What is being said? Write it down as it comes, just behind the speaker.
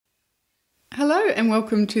Hello and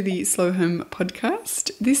welcome to the Slow Home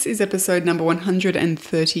podcast. This is episode number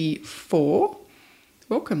 134.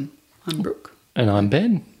 Welcome. I'm Brooke. And I'm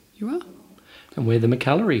Ben. You are. And we're the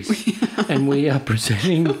McCalorys. And we are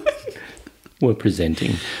presenting.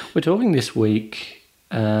 We're talking this week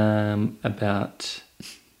about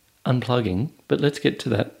unplugging, but let's get to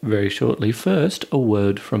that very shortly. First, a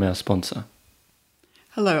word from our sponsor.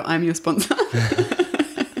 Hello, I'm your sponsor.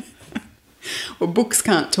 Well, books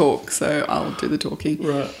can't talk, so I'll do the talking.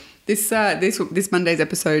 Right. This Monday's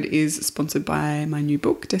episode is sponsored by my new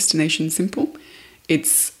book, Destination Simple.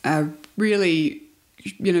 It's a really,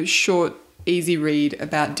 short, easy read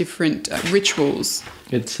about different rituals.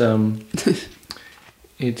 It's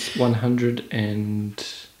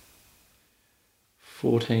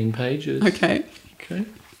 114 pages. Okay.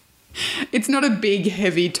 It's not a big,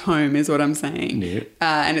 heavy tome is what I'm saying. Yeah.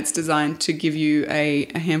 And it's designed to give you a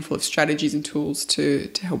handful of strategies and tools to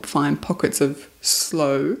help find pockets of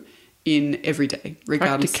slow in every day,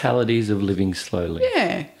 regardless. Practicalities of living slowly.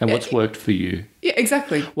 Yeah. And what's worked for you. Yeah,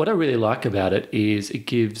 exactly. What I really like about it is it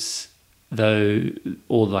gives, the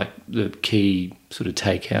key sort of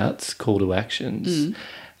takeouts, call to actions,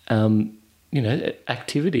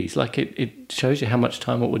 activities. Like it shows you how much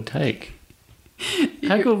time it would take.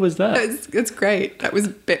 How good was that? That's great. That was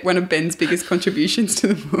one of Ben's biggest contributions to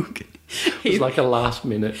the book. It was like a last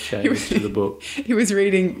minute change to the book. He was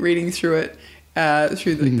reading through it,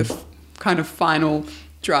 through the kind of final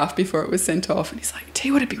draft before it was sent off. And he's like, tell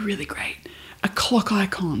you what would be really great? A clock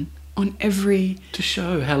icon on every... To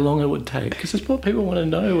show how long it would take. Because that's what people want to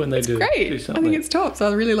know when they do something. I think it's top, so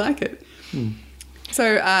I really like it.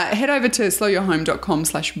 So head over to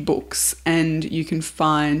slowyourhome.com/books and you can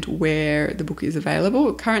find where the book is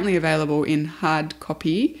available. Currently available in hard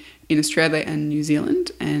copy in Australia and New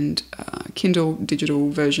Zealand and Kindle digital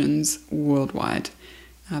versions worldwide.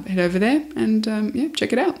 Head over there and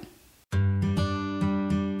check it out.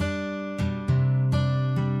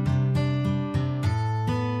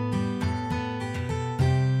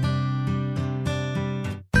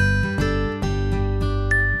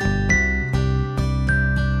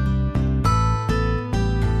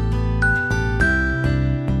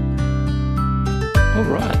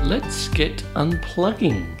 Let's get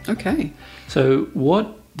unplugging. Okay. So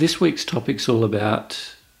what this week's topic's all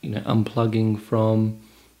about, unplugging from,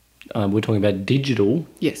 we're talking about digital.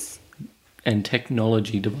 Yes. And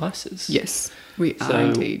technology devices. Yes, we are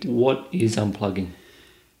indeed. What is unplugging?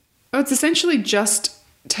 Well, it's essentially just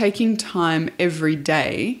taking time every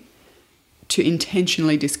day to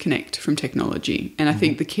intentionally disconnect from technology. And I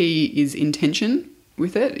think the key is intention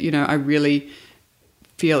with it. I really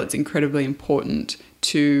feel it's incredibly important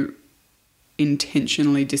to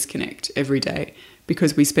intentionally disconnect every day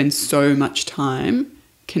because we spend so much time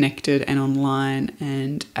connected and online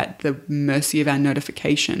and at the mercy of our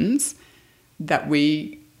notifications that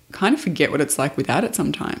we kind of forget what it's like without it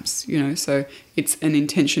sometimes, so it's an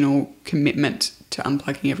intentional commitment to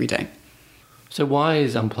unplugging every day. So why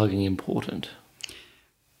is unplugging important?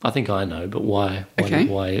 I think I know, but why? Okay.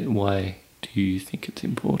 Why do you think it's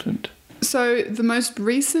important? So the most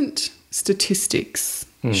recent statistics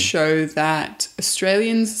show that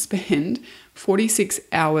Australians spend 46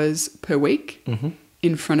 hours per week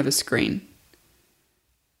in front of a screen.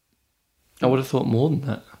 I would have thought more than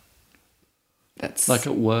that. That's like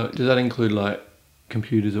at work. Does that include like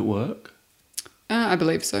computers at work? I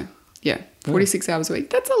believe so. Yeah, 46 hours a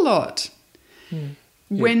week. That's a lot.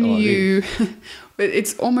 When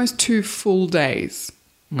it's almost 2 full days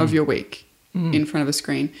of your week in front of a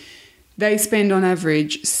screen. They spend on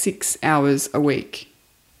average 6 hours a week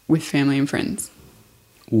with family and friends.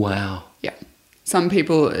 Wow. Yeah. Some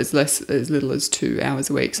people as little as 2 hours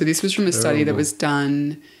a week. So this was from a study that was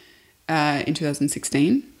done in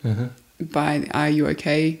 2016 by Are You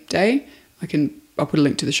OK Day. I'll put a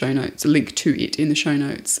link to the show notes, a link to it in the show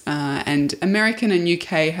notes. And American and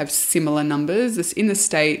UK have similar numbers. In the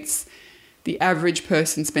States, the average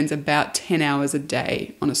person spends about 10 hours a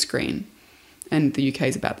day on a screen. And the UK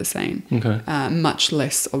is about the same. Okay. Much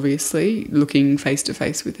less, obviously, looking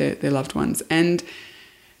face-to-face with their loved ones. And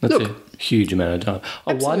that's a huge amount of time.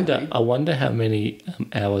 Absolutely. I wonder how many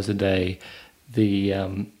hours a day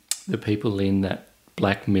the people in that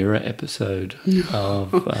Black Mirror episode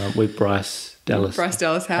of with Bryce Dallas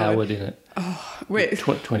Howard in it. Oh,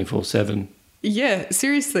 24/7. Yeah,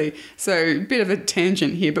 seriously. So a bit of a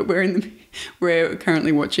tangent here, but we're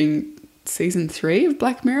currently watching season 3 of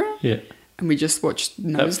Black Mirror. Yeah. And we just watched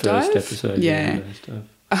Nosedive. That first episode. Yeah.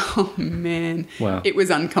 Oh, man. Wow. It was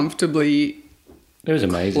uncomfortably It was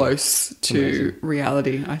amazing. close to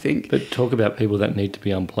reality, I think. But talk about people that need to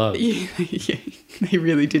be unplugged. Yeah, they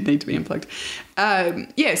really did need to be unplugged. So,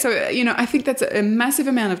 I think that's a massive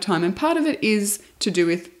amount of time. And part of it is to do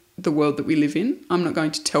with the world that we live in. I'm not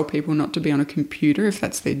going to tell people not to be on a computer if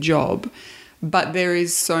that's their job. But there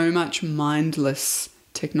is so much mindless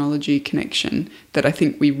technology connection that I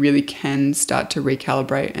think we really can start to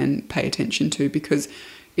recalibrate and pay attention to, because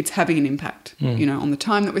it's having an impact, on the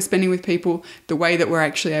time that we're spending with people, the way that we're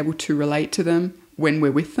actually able to relate to them when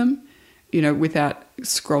we're with them, without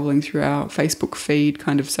scrolling through our Facebook feed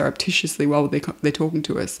kind of surreptitiously while they're talking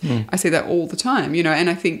to us. I see that all the time, and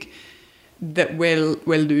I think that we're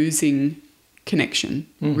losing connection,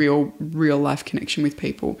 real life connection with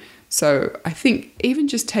people. So I think even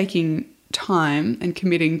just taking time and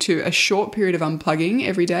committing to a short period of unplugging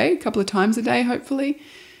every day, a couple of times a day, hopefully,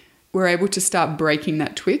 we're able to start breaking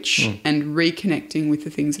that twitch and reconnecting with the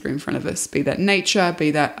things that are in front of us, be that nature,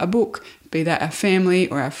 be that a book, be that our family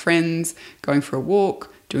or our friends, going for a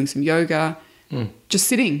walk, doing some yoga, just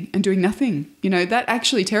sitting and doing nothing. That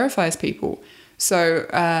actually terrifies people. So,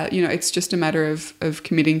 it's just a matter of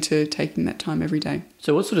committing to taking that time every day.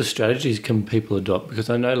 So what sort of strategies can people adopt? Because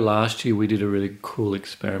I know last year we did a really cool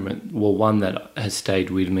experiment. Well, one that has stayed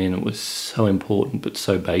with me and it was so important but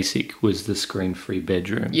so basic was the screen-free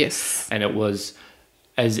bedroom. Yes. And it was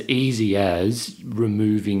as easy as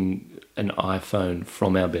removing an iPhone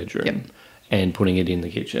from our bedroom and putting it in the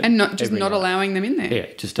kitchen. And not allowing them in there. Yeah,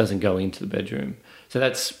 it just doesn't go into the bedroom. So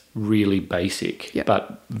that's really basic,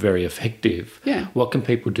 but very effective. Yeah. What can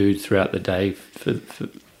people do throughout the day for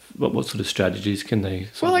what sort of strategies can they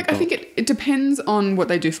I think it depends on what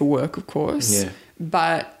they do for work, of course. Yeah.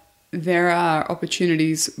 But there are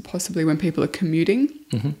opportunities possibly when people are commuting,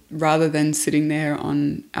 rather than sitting there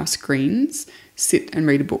on our screens, sit and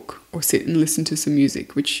read a book or sit and listen to some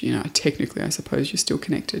music, which, technically I suppose you're still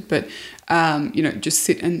connected. But, just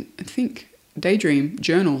sit and think, daydream,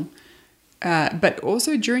 journal. But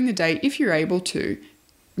also during the day, if you're able to,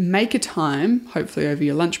 make a time, hopefully over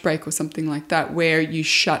your lunch break or something like that, where you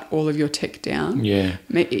shut all of your tech down. Yeah.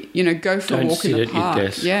 Go for a walk in the park. Your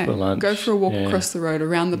desk for lunch. Go for a walk across the road,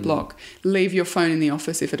 around the block. Leave your phone in the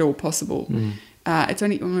office if at all possible.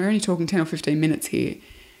 We're only talking 10 or 15 minutes here.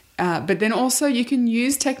 But then also you can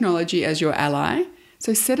use technology as your ally.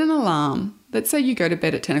 So set an alarm. Let's say you go to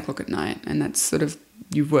bed at 10 o'clock at night and that's sort of,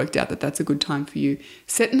 you've worked out that that's a good time for you.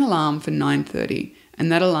 Set an alarm for 9:30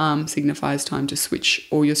 and that alarm signifies time to switch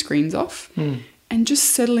all your screens off and just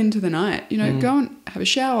settle into the night. Go and have a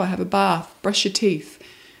shower, have a bath, brush your teeth,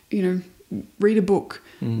 read a book,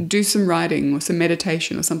 do some writing or some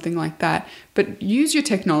meditation or something like that. But use your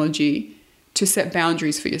technology to set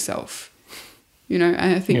boundaries for yourself. And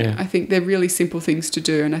I think they're really simple things to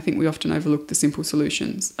do, and I think we often overlook the simple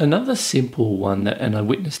solutions. Another simple one and I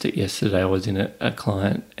witnessed it yesterday. I was in a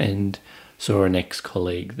client and saw an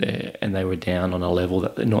ex-colleague there, and they were down on a level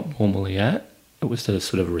that they're not normally at. It was a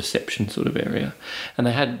sort of a reception sort of area, and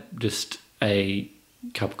they had just a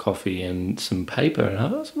cup of coffee and some paper. And I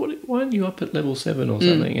was, why aren't you up at level 7 or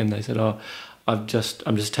something? And they said, I'm just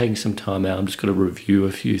taking some time out. I'm just going to review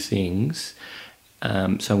a few things.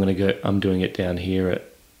 So I'm doing it down here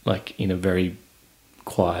in a very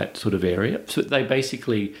quiet sort of area. So they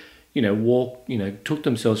basically, took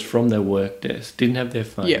themselves from their work desk, didn't have their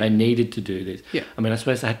phone. Yeah. They needed to do this. Yeah. I mean, I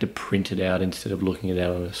suppose they had to print it out instead of looking it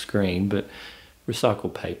out on a screen, but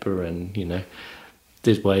recycle paper and,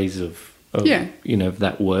 there's ways of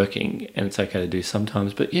that working, and it's okay to do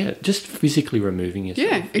sometimes. But just physically removing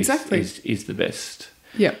yourself is the best.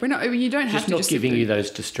 Yeah, you don't have to just giving you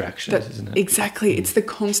those distractions, isn't it? Exactly. It's the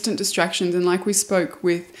constant distractions. And like we spoke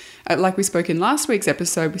in last week's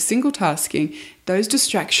episode with single tasking, those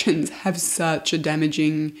distractions have such a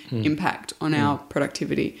damaging impact on our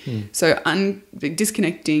productivity. So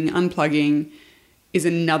disconnecting, unplugging is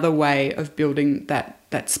another way of building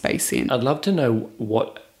that space in. I'd love to know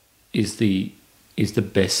what is the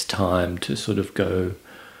best time to sort of go,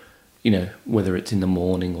 whether it's in the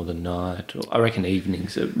morning or the night. Or I reckon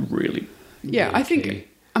evenings are really I think key.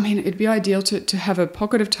 It'd be ideal to have a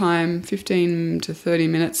pocket of time, 15 to 30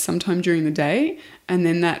 minutes sometime during the day, and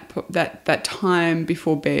then that time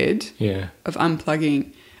before bed of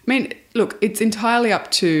unplugging. Look, it's entirely up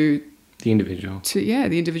to the individual.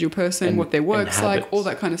 The individual person, and what their work's like, all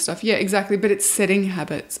that kind of stuff. Yeah, exactly. But it's setting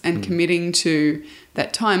habits and committing to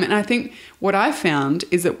that time. And I think what I found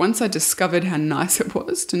is that once I discovered how nice it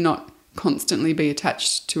was to not constantly be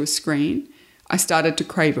attached to a screen, I started to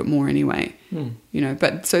crave it more anyway.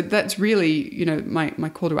 But so that's really, my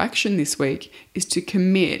call to action this week is to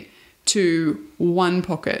commit to one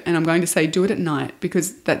pocket. And I'm going to say do it at night,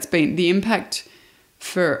 because that's been the impact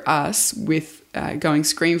for us with going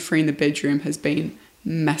screen-free in the bedroom has been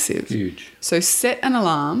massive. Huge. So set an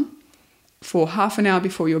alarm for half an hour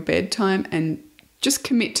before your bedtime and just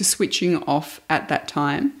commit to switching off at that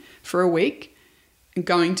time for a week and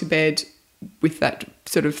going to bed with that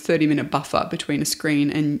sort of 30-minute buffer between a screen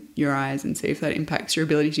and your eyes, and see if that impacts your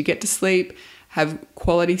ability to get to sleep, have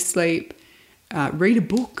quality sleep, read a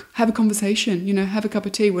book, have a conversation, have a cup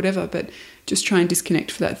of tea, whatever, but just try and disconnect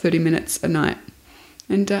for that 30 minutes a night.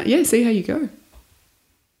 And see how you go.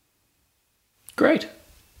 Great.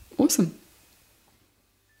 Awesome.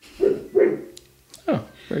 Oh,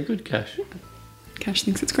 very good, Cash. Cash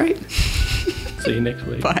thinks it's great. See you next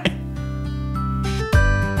week. Bye.